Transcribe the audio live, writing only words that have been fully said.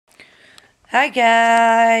Hi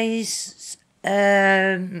guys. I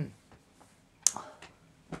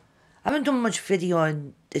haven't done much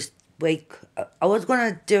videoing this week. I was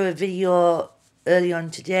gonna do a video early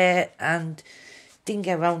on today and didn't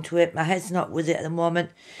get around to it. My head's not with it at the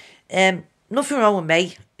moment. Nothing wrong with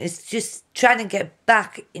me. It's just trying to get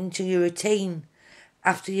back into your routine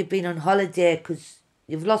after you've been on holiday because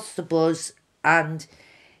you've lost the buzz and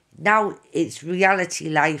now it's reality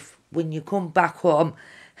life when you come back home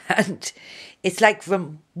and it's like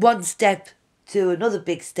from one step to another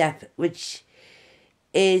big step, which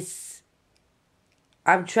is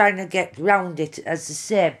I'm trying to get round it as I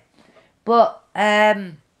say. But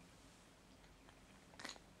I'm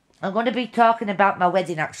going to be talking about my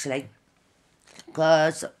wedding actually,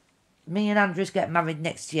 because me and Andrew's getting married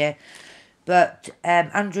next year. But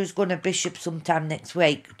Andrew's going to Bishop sometime next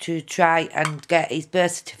week to try and get his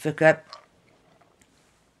birth certificate,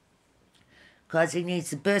 because he needs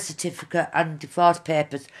the birth certificate and divorce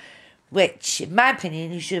papers, which, in my opinion,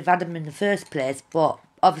 he should have had them in the first place, but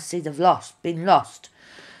obviously they've been lost.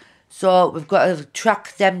 So we've got to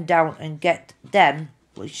track them down and get them,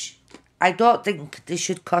 which I don't think they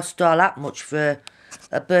should cost all that much for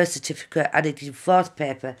a birth certificate and a divorce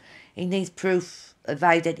paper. He needs proof of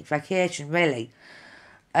identification, really.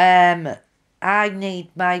 I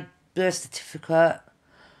need my birth certificate,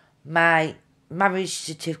 my marriage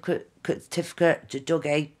certificate to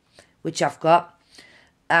Dougie, which I've got,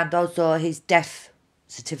 and also his death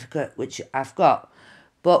certificate, which I've got.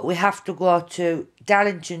 But we have to go to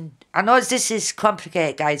Darlington. I know this is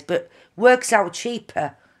complicated, guys, but works out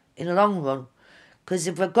cheaper in the long run, because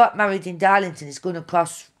if I got married in Darlington, it's going to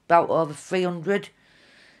cost about over 300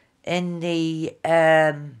 in the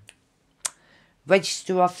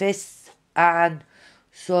register office, and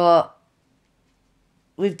so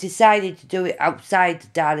we've decided to do it outside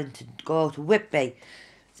Darlington, to go to Whitby,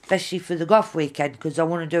 especially for the golf weekend, because I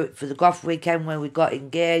want to do it for the golf weekend where we got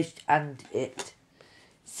engaged, and it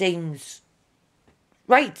seems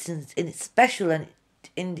right and it's special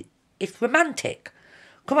and it's romantic.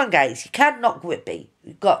 Come on, guys, you can't knock Whitby.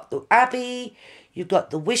 You've got the Abbey, you've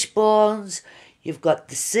got the Wishbones, you've got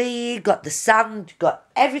the sea, you've got the sand, you've got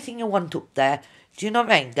everything you want up there. Do you know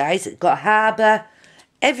what I mean, guys? It's got a harbour,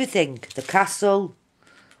 everything. The castle,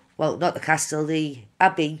 well, not the castle, the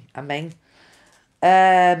Abbey, I mean.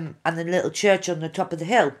 And the little church on the top of the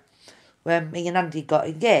hill where me and Andy got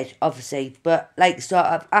engaged, obviously. But, like, sort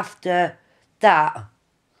of after that,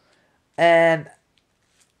 I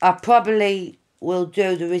probably will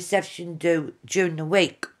do the reception during the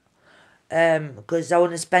week, because I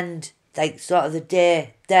want to spend, like, sort of the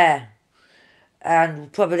day there, and we'll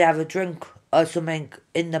probably have a drink or something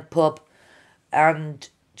in the pub and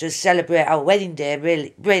just celebrate our wedding day.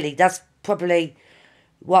 Really, that's probably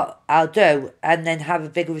what I'll do, and then have a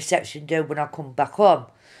big reception do when I come back home.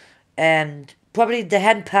 And probably the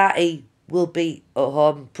hen party will be at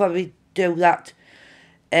home. Probably do that.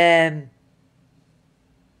 Trying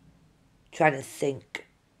to think.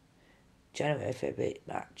 January, February,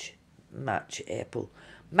 March, April.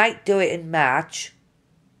 Might do it in March,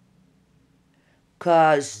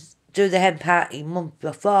 because do the hen party month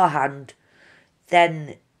beforehand,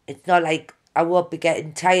 then it's not like I won't be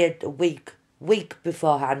getting tired a week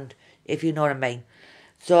beforehand, if you know what I mean.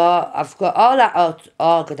 So I've got all that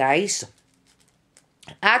organised.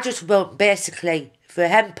 I just want, basically, for a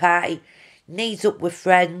hen party, meet up with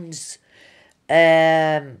friends,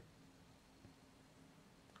 go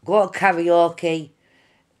to karaoke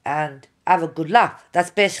and have a good laugh.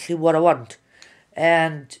 That's basically what I want.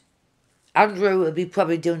 And Andrew will be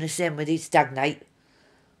probably doing the same with his stag night,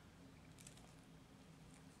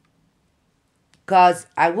 because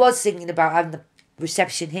I was thinking about having the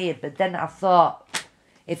reception here, but then I thought,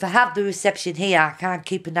 if I have the reception here, I can't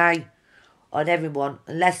keep an eye on everyone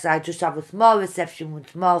unless I just have a small reception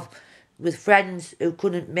with friends who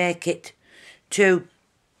couldn't make it to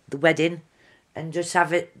the wedding, and just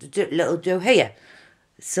have it little do here.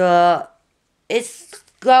 So it's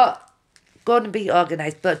going to be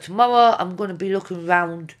organised. But tomorrow I'm going to be looking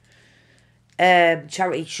around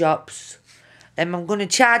charity shops, and I'm going to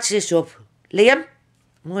charge this up. Liam,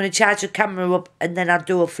 I'm going to charge the camera up, and then I'll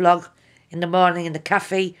do a vlog in the morning in the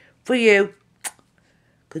cafe for you,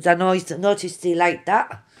 because I know he's noticed he liked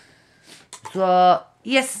that. So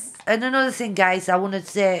yes, and another thing, guys, I want to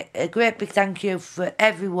say a great big thank you for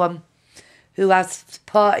everyone who has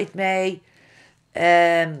supported me,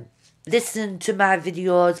 listened to my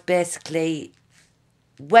videos, basically,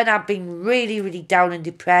 when I've been really down and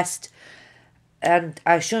depressed, and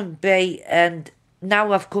I shouldn't be, and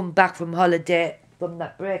now I've come back from holiday, from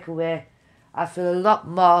that breakaway, I feel a lot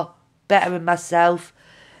more better in myself.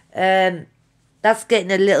 that's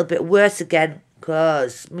getting a little bit worse again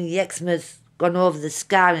because my eczema's gone over the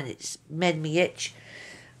scar and it's made me itch.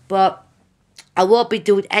 But I won't be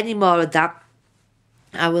doing any more of that.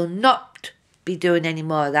 I will not be doing any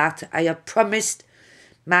more of that. I have promised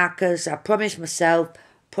Marcus, I promised myself,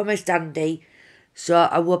 promised Andy, so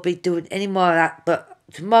I won't be doing any more of that. But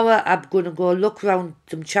tomorrow I'm going to go look around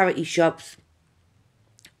some charity shops.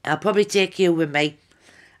 I'll probably take you with me.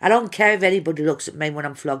 I don't care if anybody looks at me when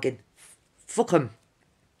I'm flogging. Fuck 'em.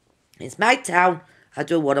 It's my town. I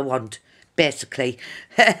do what I want, basically.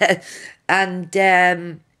 And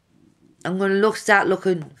I'm going to start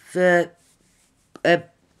looking for a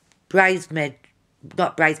bride's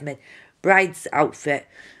outfit,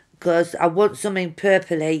 because I want something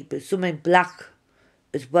purpley but something black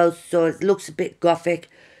as well, so it looks a bit gothic,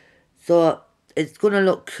 so it's going to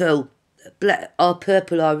look cool, black or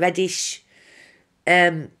purple or reddish.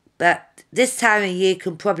 But this time of year you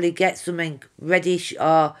can probably get something reddish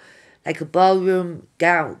or like a ballroom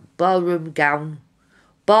gown,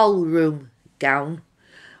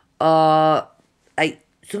 or like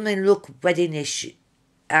something look weddingish,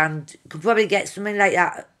 and you could probably get something like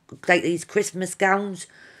that, like these Christmas gowns,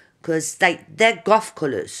 because like they're goth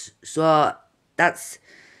colours, so that's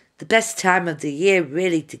the best time of the year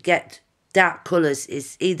really to get dark colours,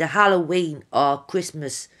 is either Halloween or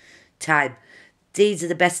Christmas time. These are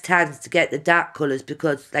the best times to get the dark colours,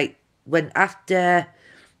 because like when after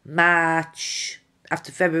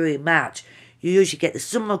February, March, you usually get the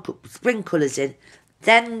spring colours in,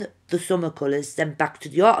 then the summer colours, then back to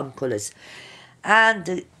the autumn colours. And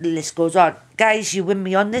the list goes on. Guys, you with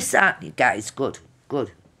me on this, aren't you guys? Good.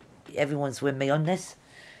 Everyone's with me on this.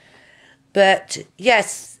 But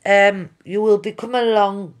yes, you will be coming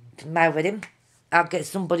along to my wedding. I'll get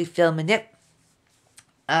somebody filming it.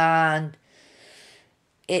 And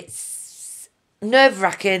it's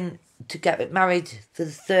nerve-wracking to get married for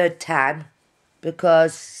the third time,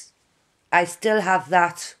 because I still have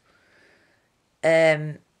that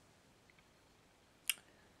thing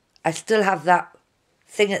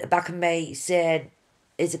at the back of me saying,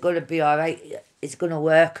 is it going to be alright? Is it going to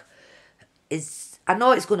work? I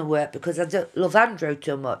know it's going to work because I don't love Andrew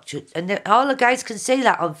too much. And all the guys can see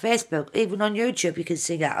that on Facebook. Even on YouTube you can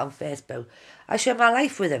see that on Facebook. I share my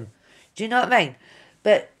life with him. Do you know what I mean?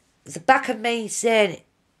 But the back of me saying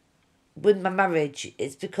with my marriage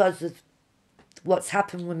is because of what's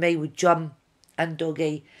happened with me with John and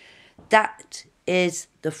Dougie. That is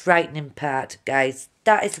the frightening part, guys.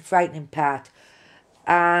 That is the frightening part.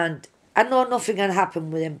 And I know nothing can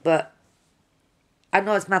happen with him, but I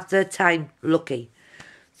know it's my third time lucky.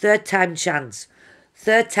 Third time chance.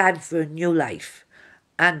 Third time for a new life.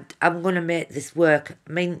 And I'm going to make this work.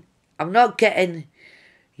 I mean, I'm not getting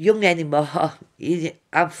young anymore.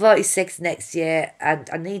 I'm 46 next year and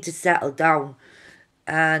I need to settle down.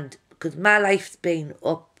 And because my life's been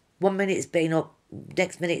up. 1 minute it's been up,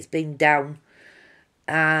 next minute it's been down.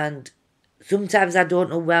 And sometimes I don't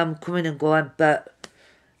know where I'm coming and going, but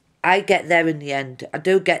I get there in the end. I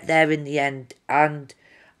do get there in the end. And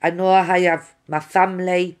I know I have my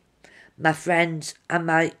family, my friends, and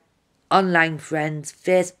my online friends,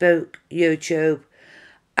 Facebook, YouTube.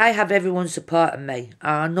 I have everyone supporting me.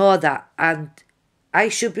 And I know that. And I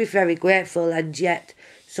should be very grateful. And yet,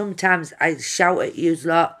 sometimes I shout at you a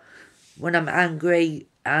lot when I'm angry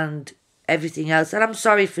and everything else. And I'm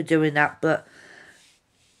sorry for doing that. But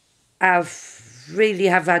I've really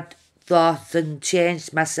have had thoughts and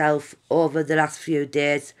changed myself over the last few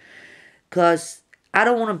days, because I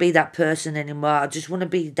don't want to be that person anymore. I just want to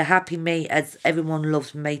be the happy me as everyone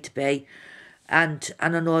loves me to be, and I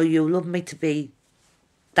know you love me to be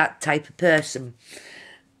that type of person.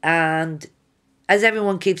 And as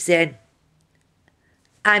everyone keeps saying,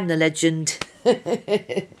 I'm the legend,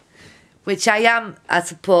 which I am, I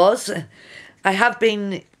suppose. I have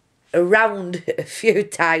been around a few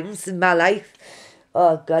times in my life.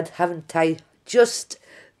 Oh God, haven't I just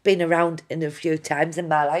been around in a few times in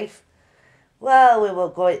my life? Well, we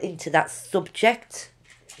won't go into that subject.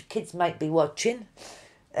 The kids might be watching.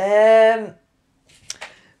 Right,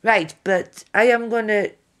 but I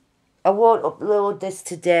won't upload this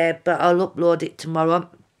today, but I'll upload it tomorrow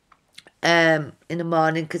in the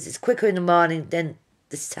morning, because it's quicker in the morning than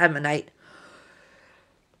this time of night.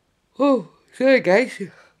 Oh, sorry guys.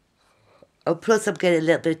 Oh, plus I'm getting a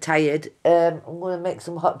little bit tired. I'm going to make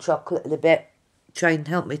some hot chocolate in a bit, try and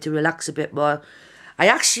help me to relax a bit more. I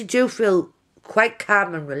actually do feel quite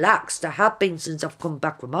calm and relaxed. I have been since I've come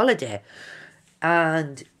back from holiday.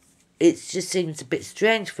 And it just seems a bit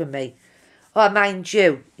strange for me. Oh, mind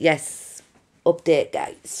you, yes, update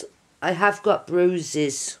guys. I have got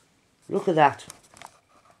bruises. Look at that.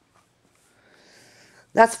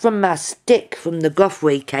 That's from my stick from the Goth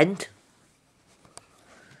weekend.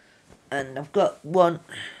 And I've got one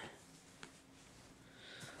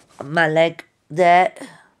on my leg there.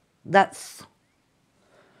 That's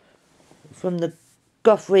from the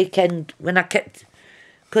Goth weekend when I kept...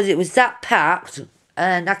 Because it was that packed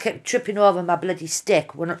and I kept tripping over my bloody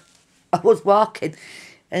stick when I was walking.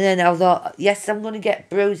 And then I thought, yes, I'm going to get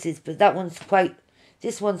bruises, but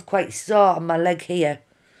this one's quite sore on my leg here.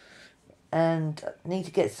 And I need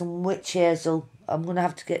to get some witch hazel. I'm going to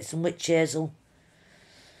have to get some witch hazel.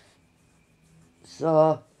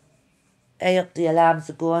 So, hey up, the alarms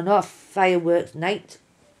are going off. Fireworks night.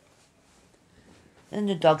 And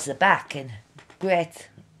the dogs are back and great.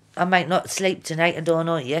 I might not sleep tonight, I don't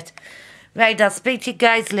know yet. Right, I'll speak to you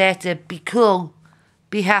guys later. Be cool.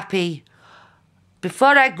 Be happy.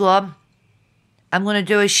 Before I go, I'm going to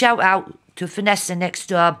do a shout out to Vanessa next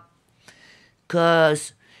door.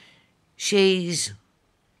 Because she's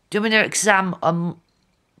doing her exam on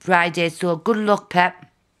Friday. So good luck, Pep.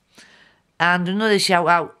 And another shout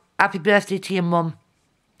out. Happy birthday to your mum.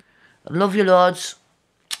 I love you loads.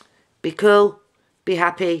 Be cool. Be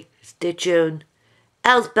happy. Stay tuned.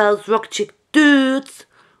 Els bells, rock chick dudes.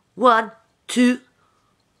 1, 2,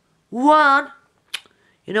 1.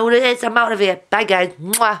 You know what it is? I'm out of here. Bye, guys.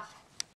 Mwah.